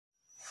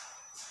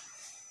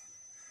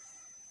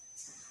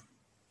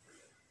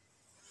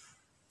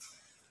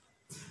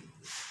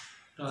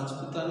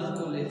Rajputana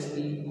college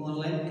की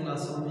online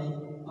क्लासों में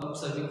आप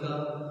सभी का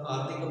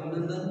हार्दिक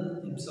अभिनंदन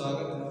एवं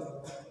स्वागत है।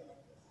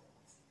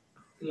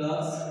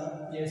 Class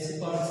SC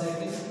part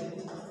second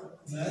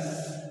math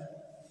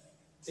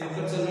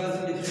paper चल रहा था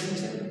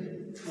डिफरेंशियल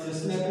और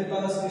इसमें अपने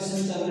पास क्वेश्चन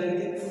चल रहे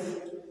थे।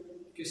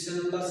 क्वेश्चन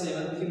नंबर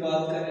 7 की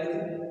बात कर रहे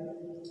थे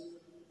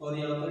और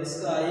यहाँ पर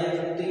इसका आई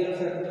इंटीग्रल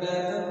फैक्टर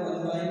आया था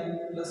 1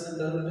 plus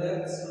under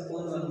x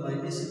upon 1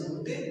 minus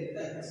root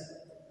x।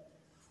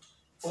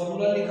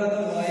 Formula लिखा था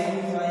y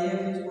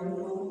m equal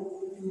to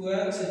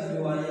 2x into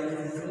y m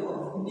into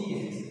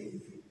dx।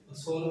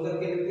 Solve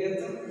करके लिख दिया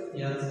था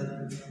यहाँ से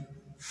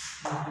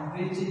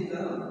which the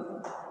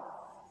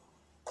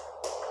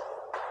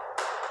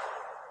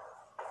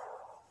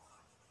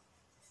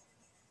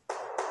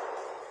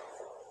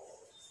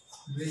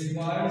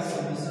required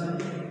solution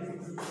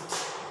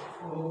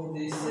of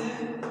this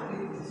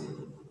equation।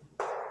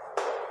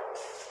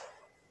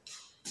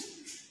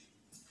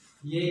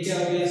 ये क्या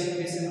हो गया इस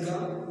इक्वेशन का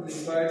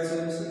रिक्वायर्ड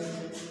सॉल्यूशन।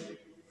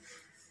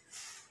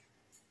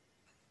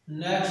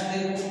 नेक्स्ट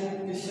देखो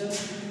क्वेश्चन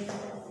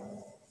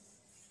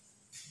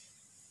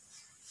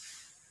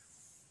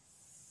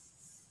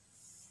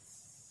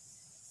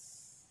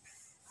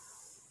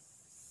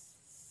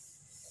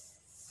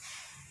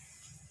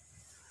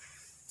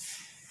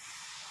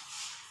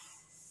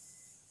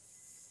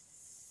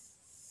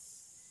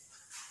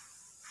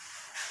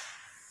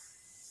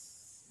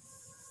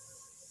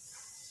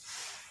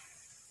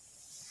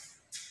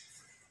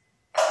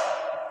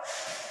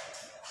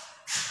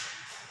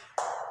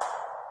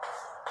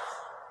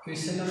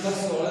क्वेश्चन नंबर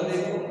 16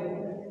 देखो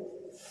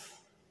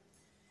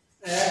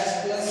x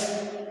plus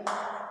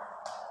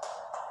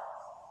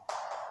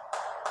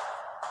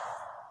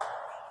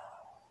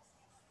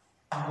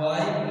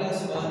y plus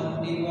 1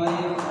 dy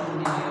upon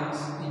dx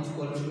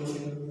equal to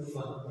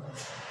 1।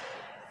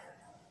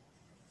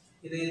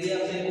 ये दे दिया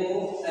अपने को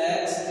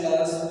x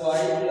plus y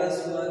plus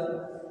 1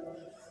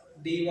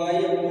 dy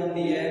upon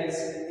dx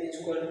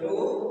equal to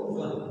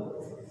 1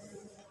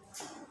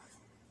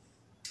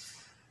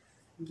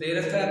 दे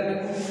रखा है अपने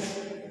को।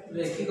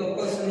 रैखिक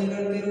अवकल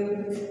समीकरण के रूप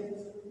में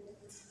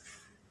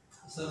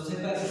सबसे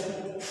पहले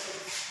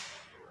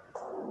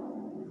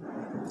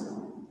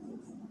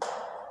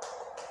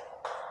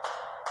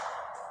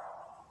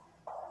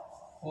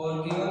और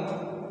केवल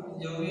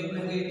जो भी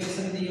अपने को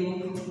इक्वेशन दी हो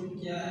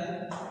क्या है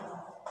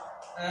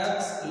x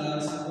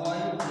plus y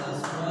plus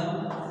 1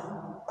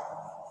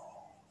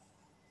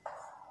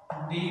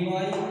 dy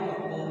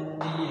upon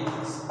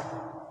dx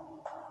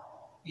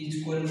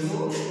equal to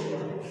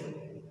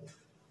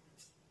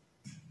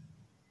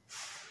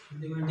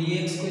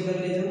dx को इधर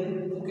ले जाओ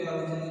तो क्या हो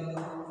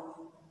जाएगा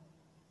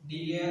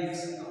dx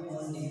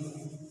अपॉन dy।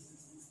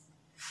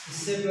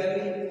 इससे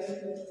पहले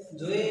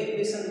जो ये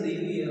इक्वेशन दी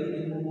हुई है अपने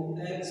को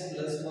x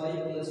plus y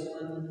plus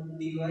 1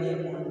 dy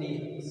upon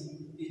dx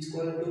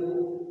equal to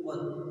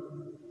 1।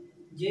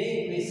 ये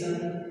इक्वेशन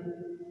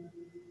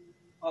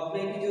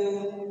आपने की जो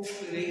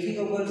रैखिक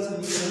अवकल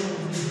समीकरण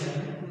होती है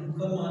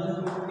उनका मानक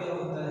रूप क्या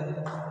होता है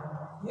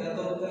या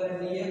तो होता है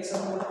dx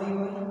upon dy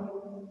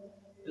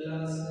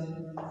plus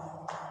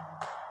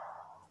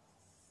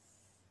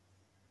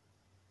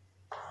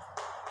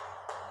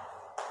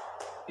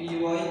py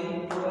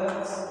into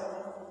x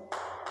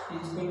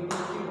equal to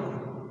q1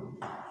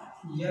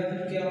 या फिर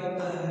क्या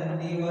होता है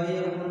dy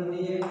upon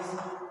dx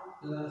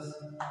plus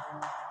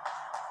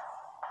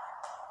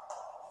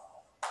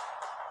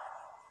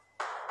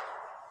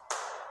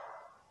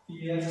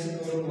px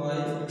dot y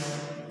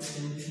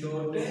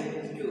dot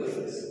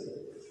qx।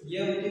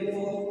 ये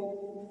देखो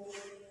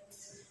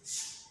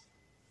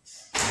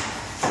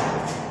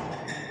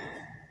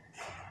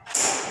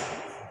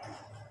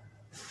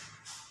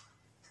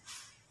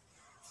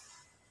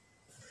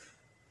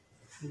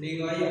dy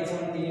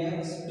upon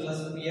dx plus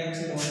px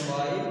upon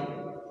y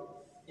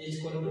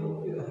equal to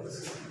qx।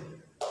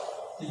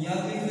 तो या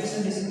तो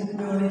इक्वेशन इस रूप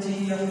में होनी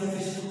चाहिए या फिर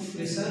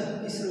इक्वेशन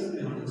इस रूप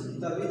में होनी चाहिए,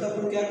 तभी तो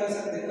अपन क्या कर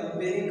सकते हैं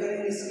कंपेयरिंग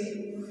करेंगे इसकी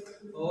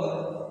और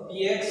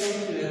px और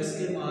qx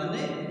के मान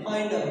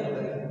फाइंड आउट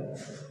करेंगे।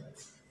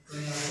 तो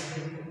यहाँ पे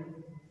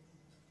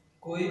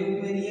कोई रूप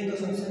में नहीं है तो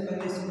सबसे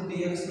पहले इसको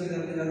dx को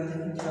इधर ले जाते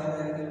हैं, क्या आ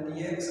जाएगा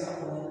dx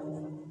upon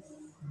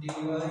dy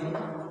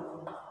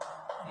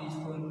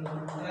equal to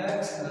x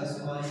plus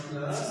y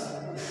plus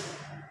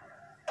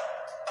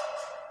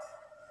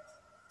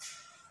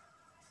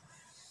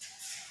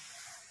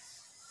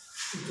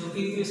जो कि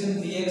इक्वेशन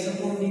dx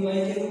अपॉन dy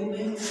के रूप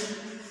में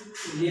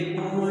ये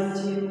फॉर्म आना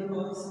चाहिए अपने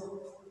पास।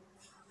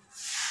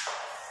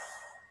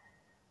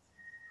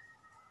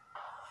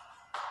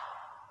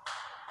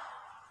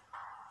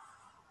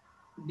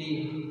 d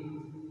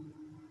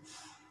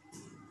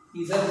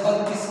इधर पद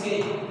किसके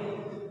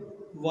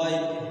y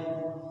के,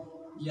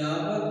 यहाँ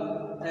पर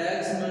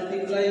x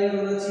मल्टीप्लाई में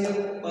होना चाहिए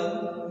पद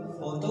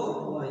हो तो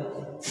y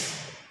के।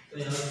 तो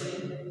यहाँ से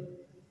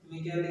मैं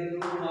क्या लिख लूँ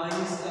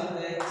माइनस का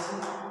x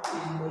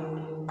equal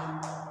to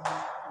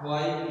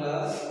y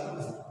plus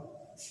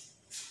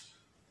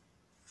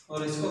और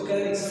इसको क्या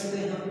लिख सकते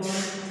हैं हम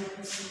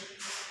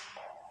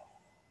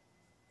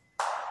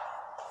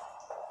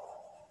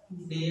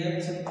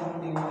dx upon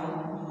dy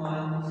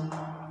minus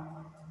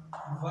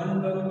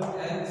 1 dot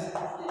x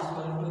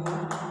equal to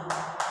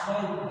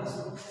y plus।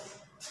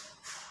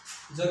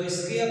 जब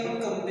इसकी अपन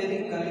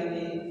कंपेयरिंग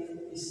करेंगे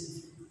इस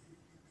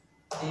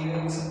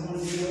dx upon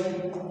dy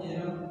ये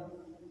ना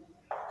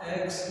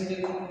x की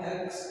जगह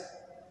x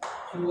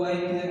qy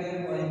की जगह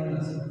y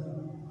प्लस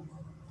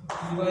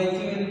qy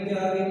की वैल्यू क्या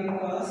आ गई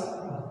पास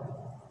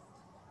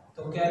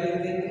तो क्या लिख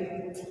देंगे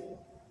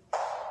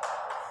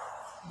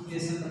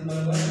equation number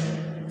 1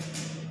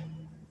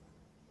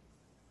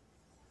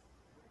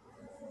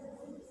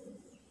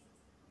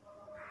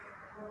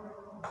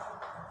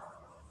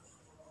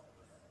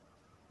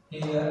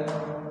 here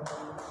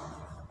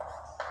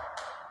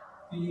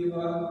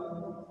p1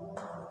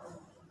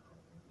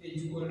 is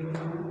equal to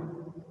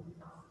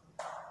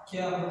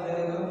क्या हो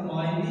जाएगा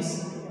माइनस,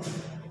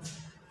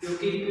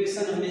 क्योंकि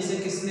इक्वेशन हमेशा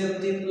किस में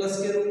होती है प्लस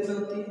के रूप में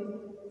होती है,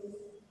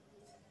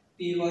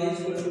 P Y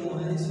equal to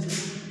minus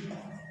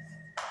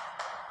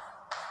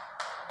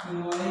Q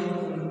Y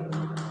equal to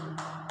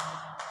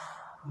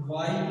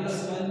Y plus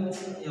 1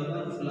 या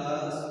 1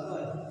 प्लस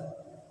वाई।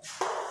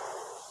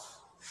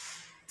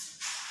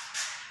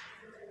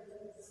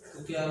 तो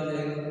क्या हो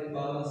जाएगा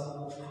पास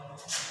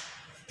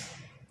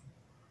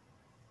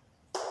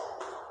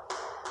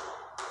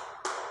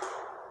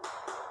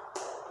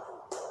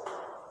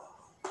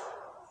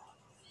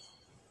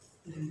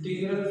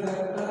integral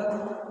factor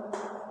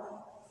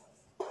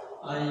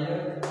I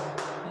F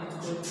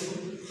equal to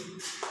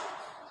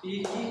P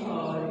की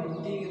power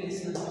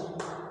integration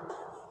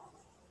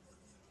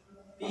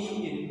P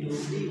into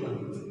D one,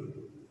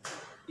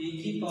 P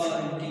की power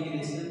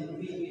integration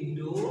P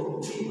into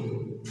D one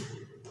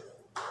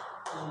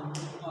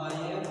I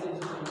F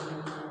equal to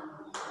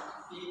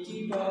P की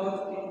power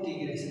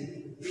integration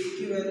P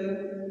की value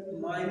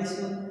minus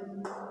 1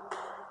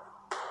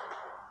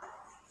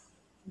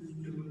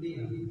 into D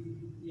one,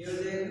 ये हो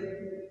जाएगा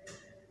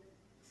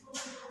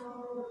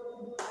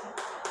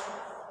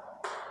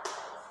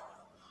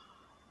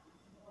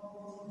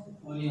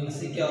और यहाँ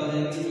से क्या हो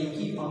जाएगा e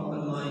की पावर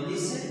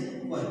माइनस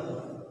 1,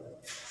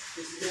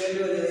 इसकी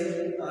वैल्यू हो जाएगी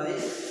I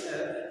F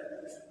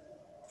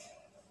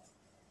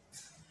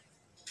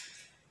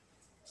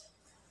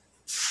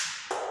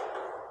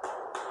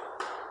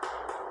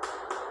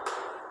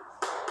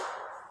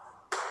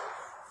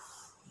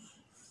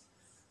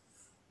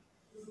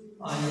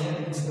I F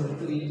equal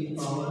to e की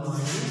पावर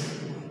माइनस।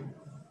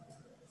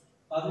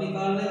 अब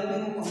निकाल रहे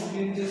हैं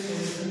कंप्लीट जो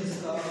सॉल्यूशन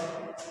इसका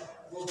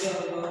वो क्या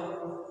होगा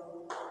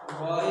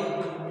y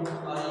into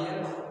I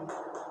F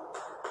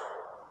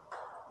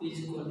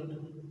equal to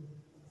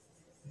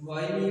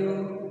y नहीं हो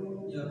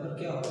यहाँ पर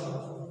क्या होगा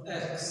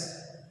x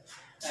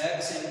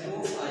इंटू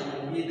आई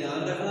एफ, ये ध्यान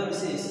रखना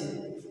विशेष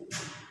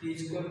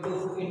इक्वल टू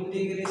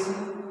इंटीग्रेशन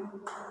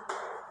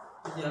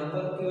यहाँ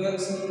पर qx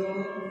नहीं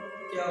होगा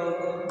क्या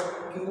होगा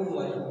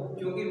qy,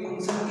 क्योंकि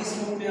फंक्शन किस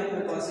रूप में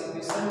अपने पास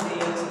इक्वेशन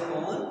dx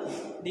अपॉन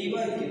dy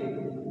के रूप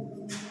में,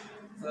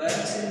 तो x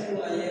into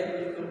I F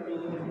equal to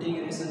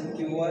integration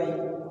qy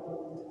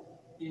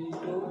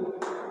into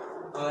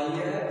I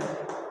F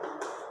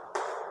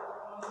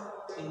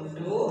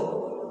into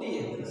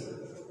dx,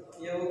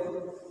 ये होगा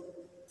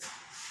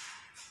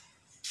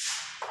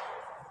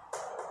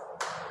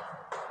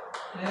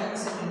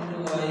x into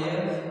I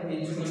F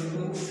equal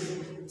to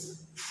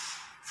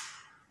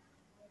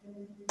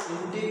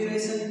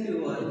integration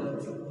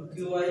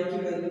qy की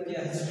वैल्यू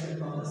क्या है आपके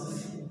पास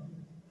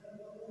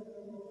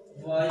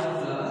y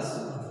प्लस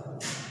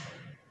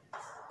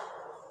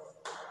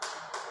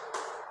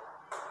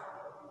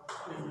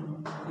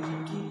e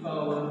की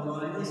पावर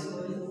माइनस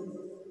 1,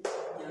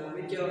 यहाँ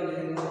पे क्या हो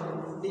जाएगा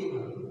डी,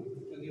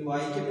 क्योंकि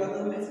y के पद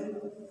में।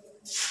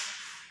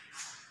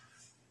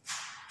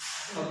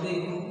 अब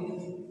देखो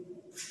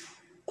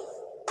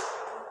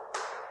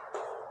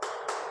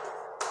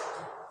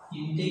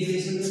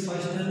इंटीग्रेशन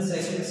फर्स्ट एंड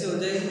सेकंड से हो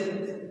जाएगा,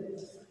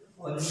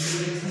 और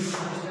इंटीग्रेशन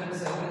फर्स्ट एंड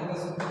सेकंड का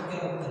सूत्र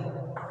क्या होता है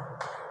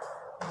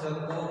जब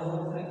दोनों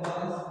अपने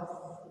पास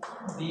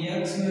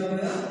dx में हो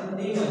या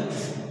dy में,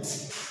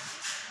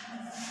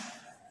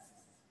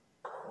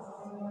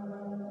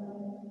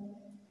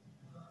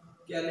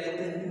 क्या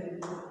लेते हैं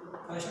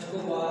फर्स्ट को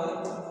बाहर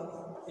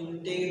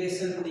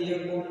इंटीग्रेशन डी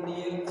अपॉन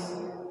dx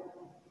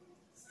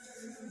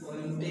और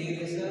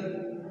integration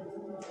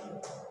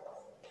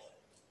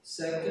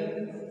second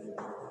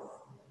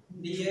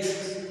dx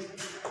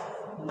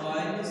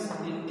minus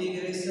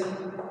integration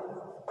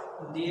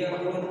D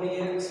upon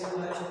dx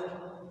plus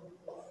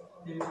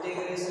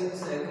integration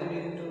second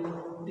into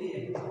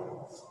dx।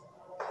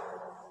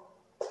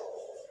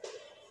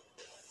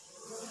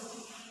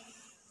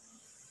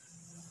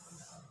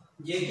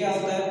 ये क्या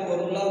होता है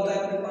फॉर्मूला होता है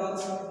अपने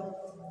पास,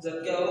 जब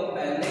क्या हो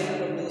पहले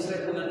और दूसरे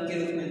फलन के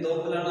रूप में दो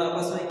फलन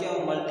आपस में क्या हो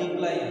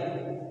मल्टीप्लाई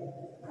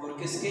और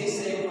किसके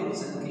सेम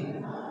फंक्शन की,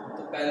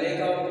 तो पहले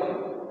का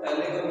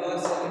बार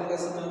सेकंड का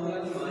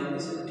समाकलन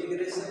माइनस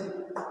इंटीग्रेशन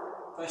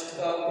फर्स्ट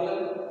का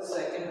अवकलन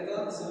सेकंड का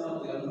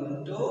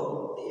समाकलन, तो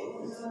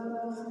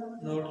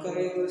नोट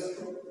करिएगा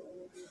इसको।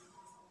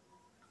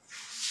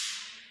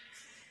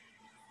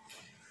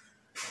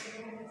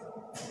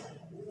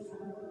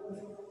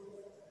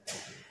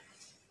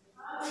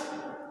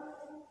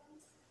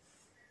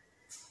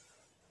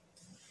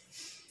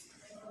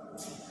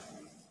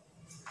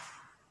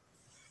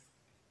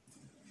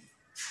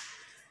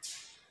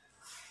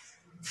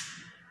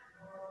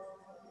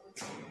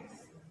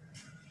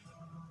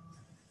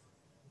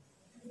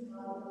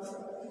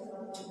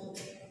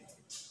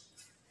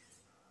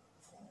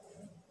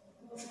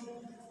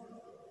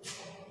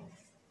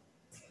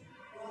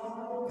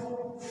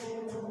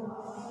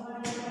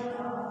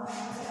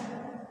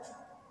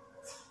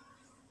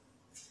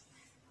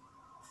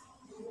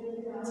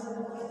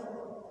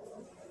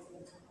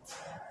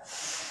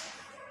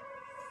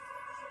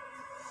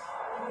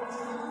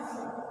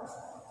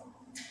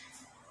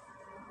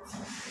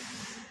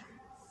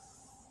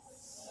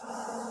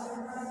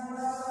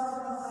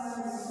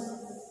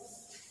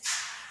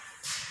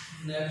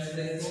 नेक्स्ट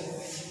देखो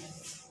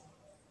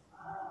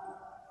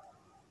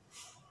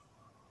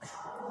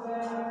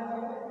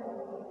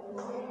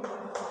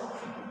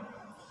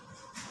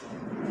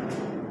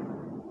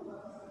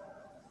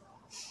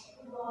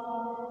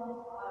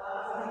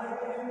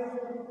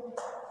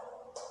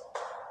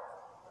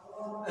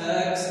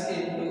x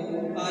इंटू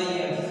आई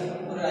एफ,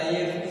 और आई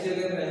एफ की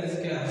जगह वैल्यू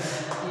क्या है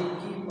e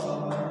की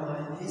power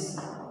minus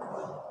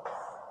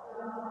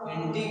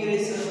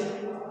integration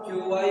Q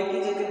I की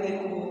जगह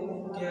देखो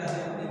क्या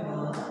है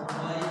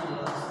y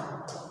प्लस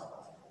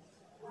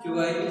क्यू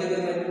आई की जगह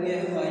वैल्यू क्या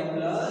है y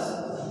प्लस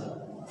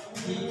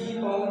e की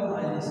power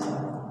minus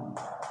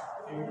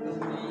into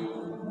b।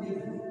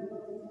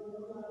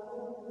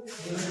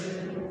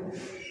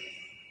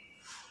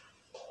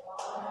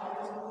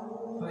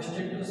 First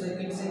into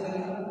second से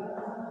करेंगे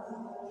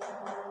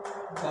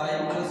y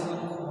प्लस वन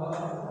को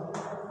बाहर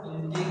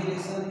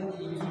इंटीग्रेशन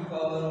e की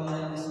power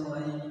minus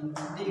y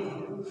D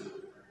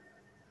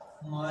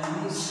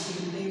minus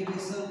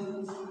integration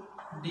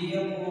D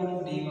upon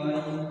D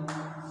Y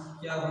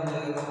क्या हो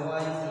जाएगा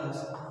y प्लस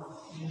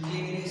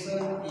इंटीग्रेशन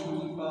e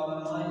की पावर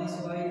माइनस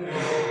y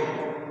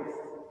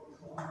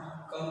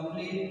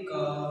कंप्लीट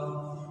का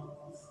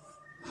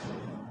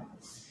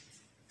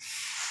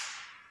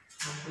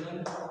मतलब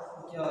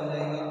क्या हो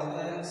जाएगा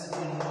x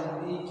इंटू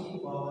e की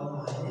power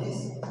minus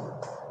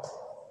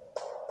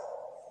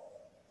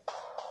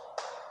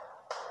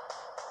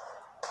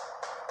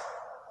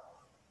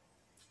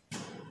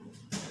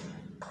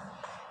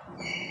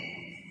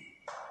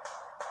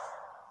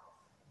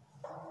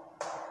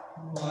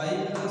y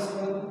plus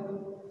one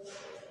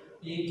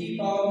e की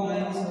पावर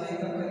माइनस y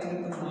का करेंगे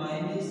तो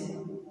माइनस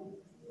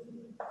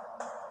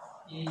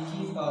e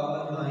की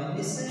पावर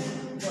माइनस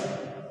वन,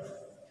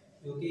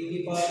 क्योंकि e की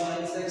पावर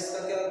माइनस x का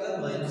क्या होता है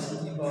माइनस e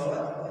की power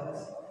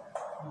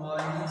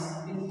minus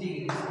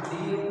integration D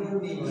upon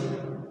D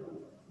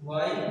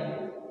Y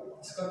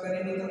इसका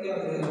करेंगे तो क्या हो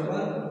जाएगा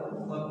वन,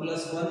 और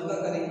प्लस वन का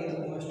करेंगे तो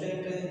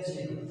कांस्टेंट है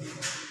जीरो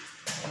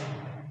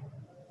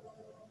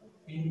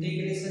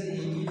इंटीग्रेशन e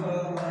की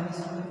पावर माइनस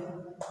वन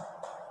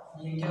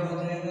ये क्या हो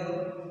जाएगा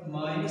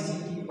माइनस e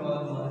की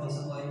power minus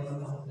Y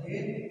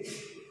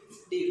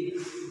D.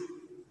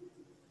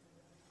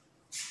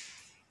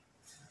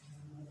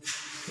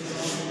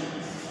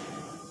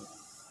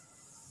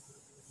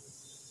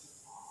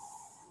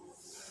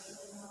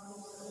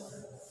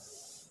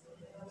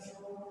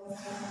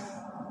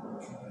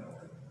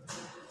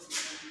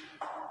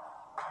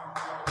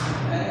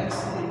 x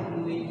into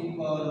e की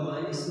power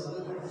minus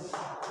one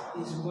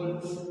is equal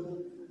to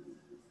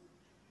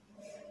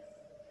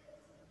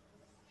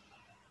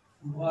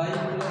y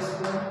plus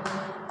one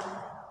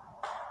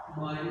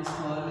minus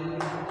मान लेंगे e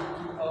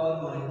की पावर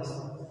माइनस,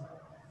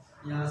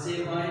 यहाँ से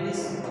माइनस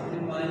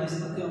फिर माइनस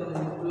तो क्या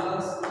होगा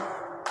प्लस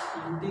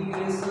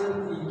इंटीग्रेशन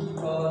e की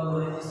power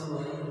minus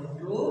Y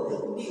into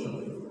D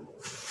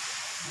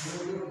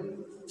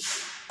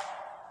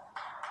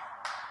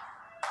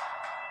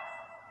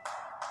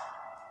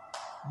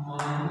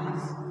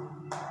minus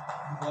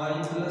Y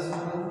plus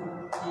one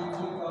e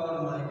की पावर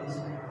माइनस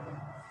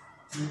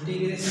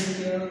इंटीग्रेशन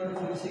किया तो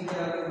फिर से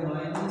क्या आ गया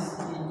माइनस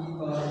e की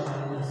पावर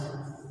माइनस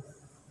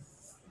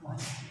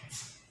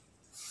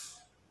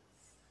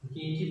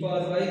e की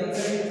पावर y को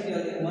करेंगे तो क्या आ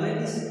गया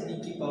माइनस e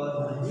की पावर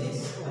माइनस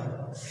वन,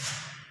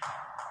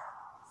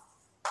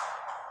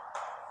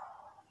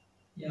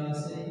 यहाँ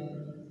से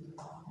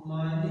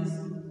माइनस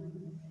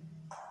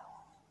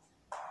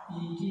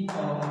e की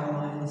पावर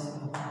माइनस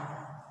वन,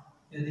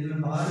 यदि मैं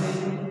बाहर ले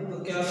लूँ तो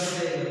क्या बच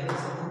जाएगा यहाँ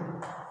से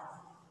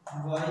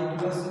y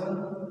प्लस वन,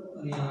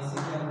 और यहाँ से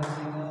क्या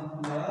बचेगा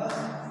प्लस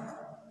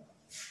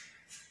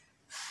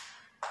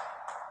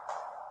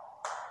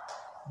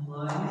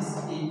माइनस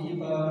e की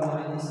power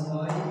minus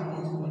Y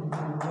equal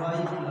to Y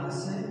plus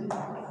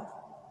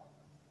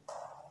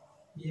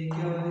ये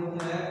क्या हो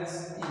जाएगा x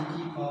e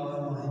की पावर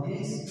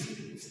माइनस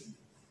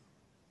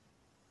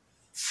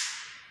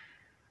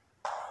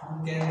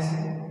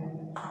कैंसिल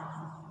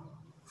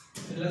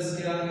प्लस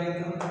क्या आ गया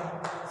था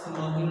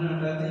समाकलन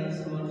हटाते हैं,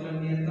 समाकलन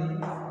दिया था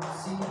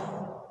c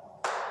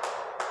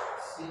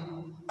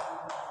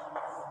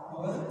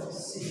और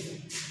c,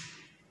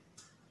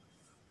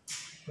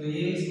 तो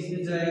ये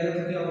इसमें जाएगा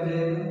तो क्या हो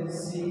जाएगा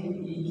c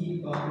e की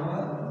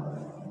पावर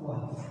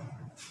वन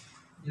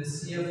या c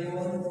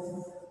upon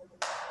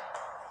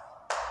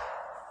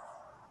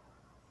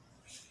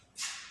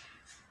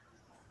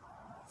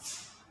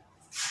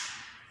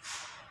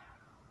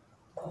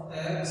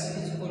x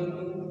is equal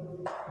to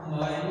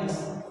minus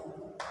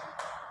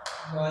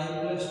Y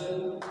plus two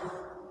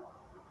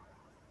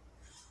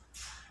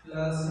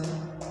plus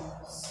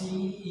सी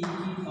ई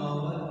की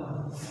पावर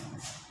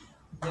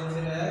या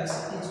फिर x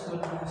इज इक्वल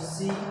टू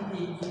सी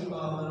ई की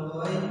power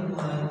Y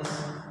minus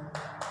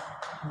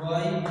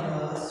Y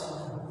plus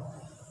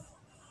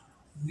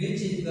which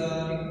is the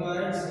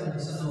required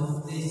solution of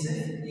this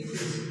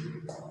equation,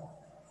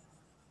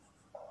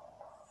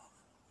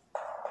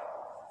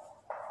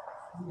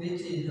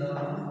 which is the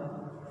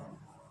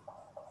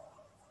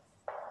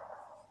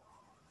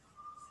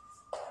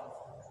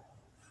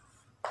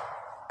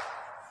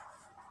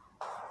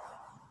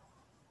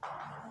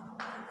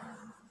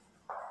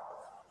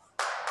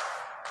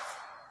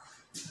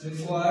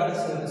required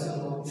solution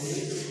of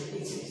this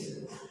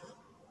equation.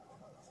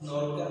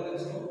 Note कर लो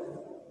इसको,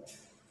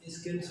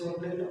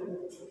 screenshot ले लो।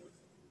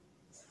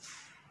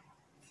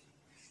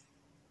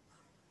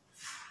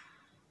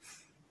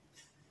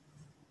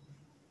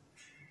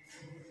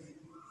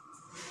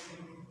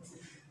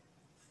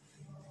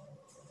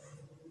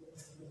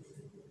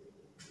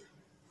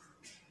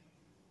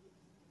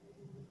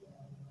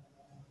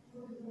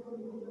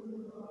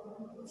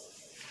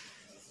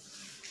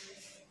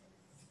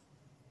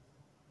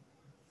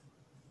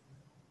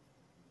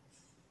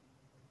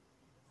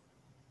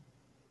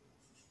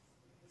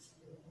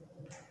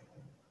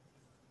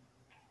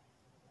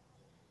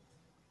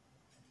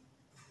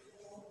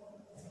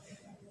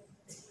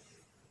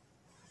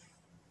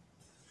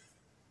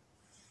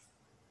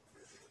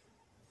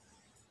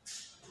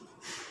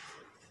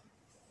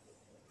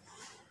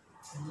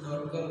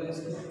 Note कर लो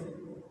इसको।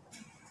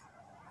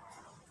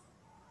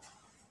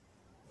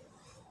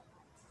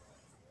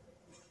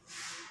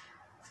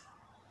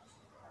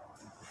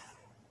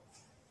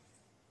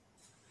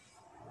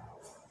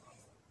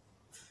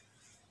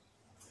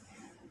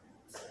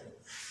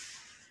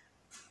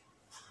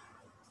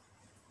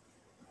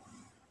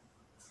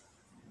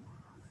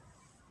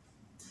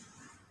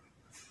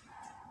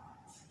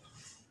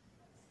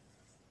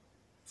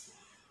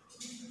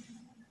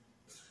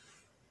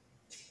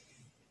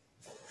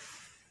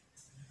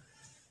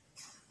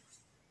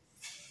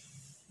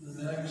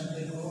 Next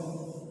देखो,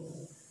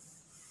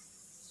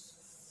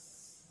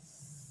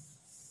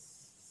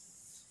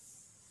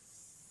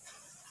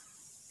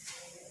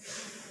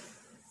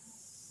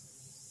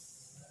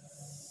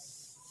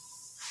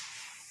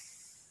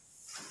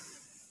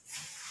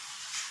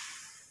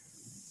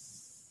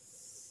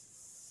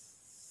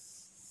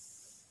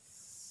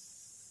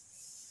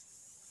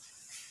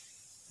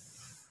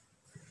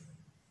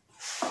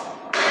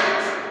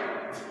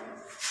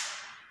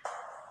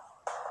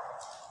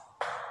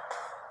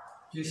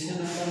 क्वेश्चन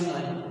नंबर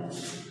 9,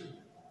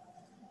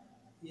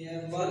 ये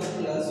 1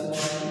 +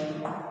 1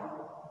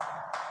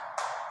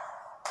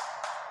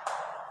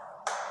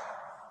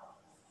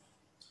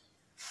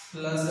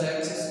 +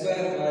 x²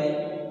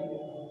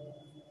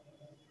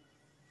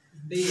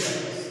 dx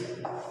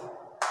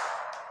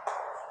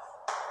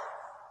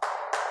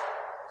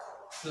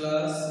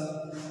plus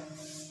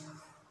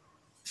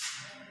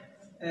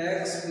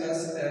x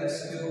 +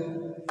 x³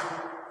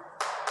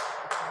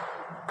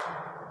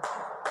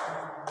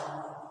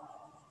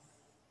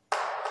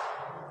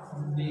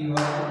 dy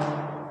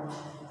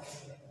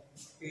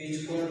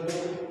equal to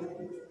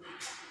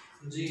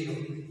 0।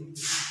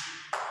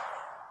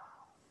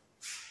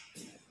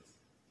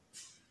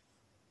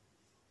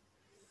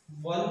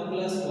 One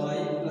plus Y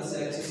plus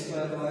x²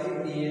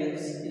 dx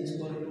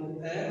equal to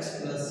x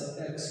plus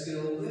x³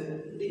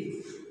 d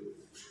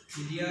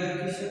दिया है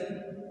question.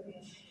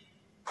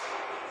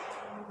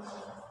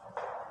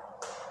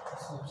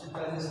 सबसे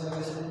पहले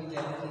सॉल्यूशन की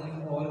क्या लिखेंगे,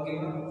 और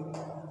गिवन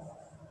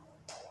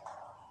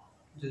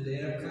जो दे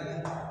रखा है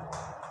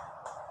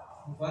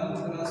 1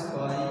 +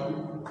 y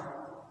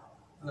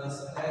plus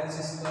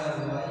x²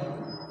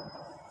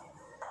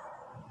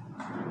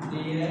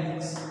 dx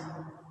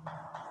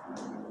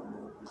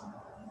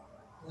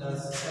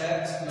plus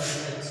x plus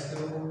x³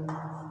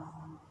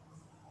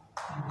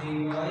 dy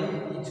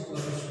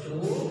equals to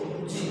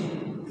 0।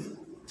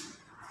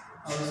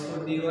 अब इसको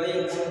dy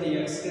अपॉन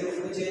dx के रूप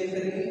में चेंज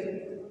करेंगे।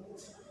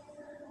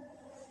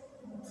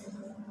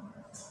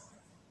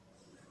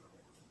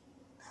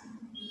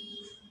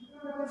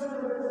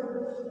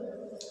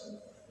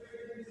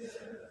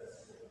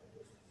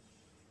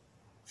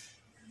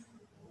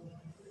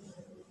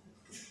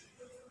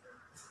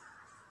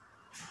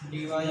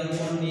 dy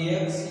अपॉन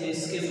dx, ये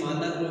इसके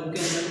मानक रूप के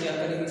अंदर क्या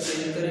करेंगे,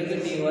 चेंज करेंगे।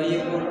 dy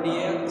अपॉन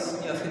dx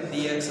या फिर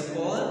dx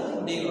upon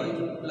dy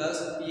plus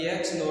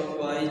px dot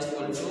y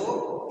equal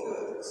to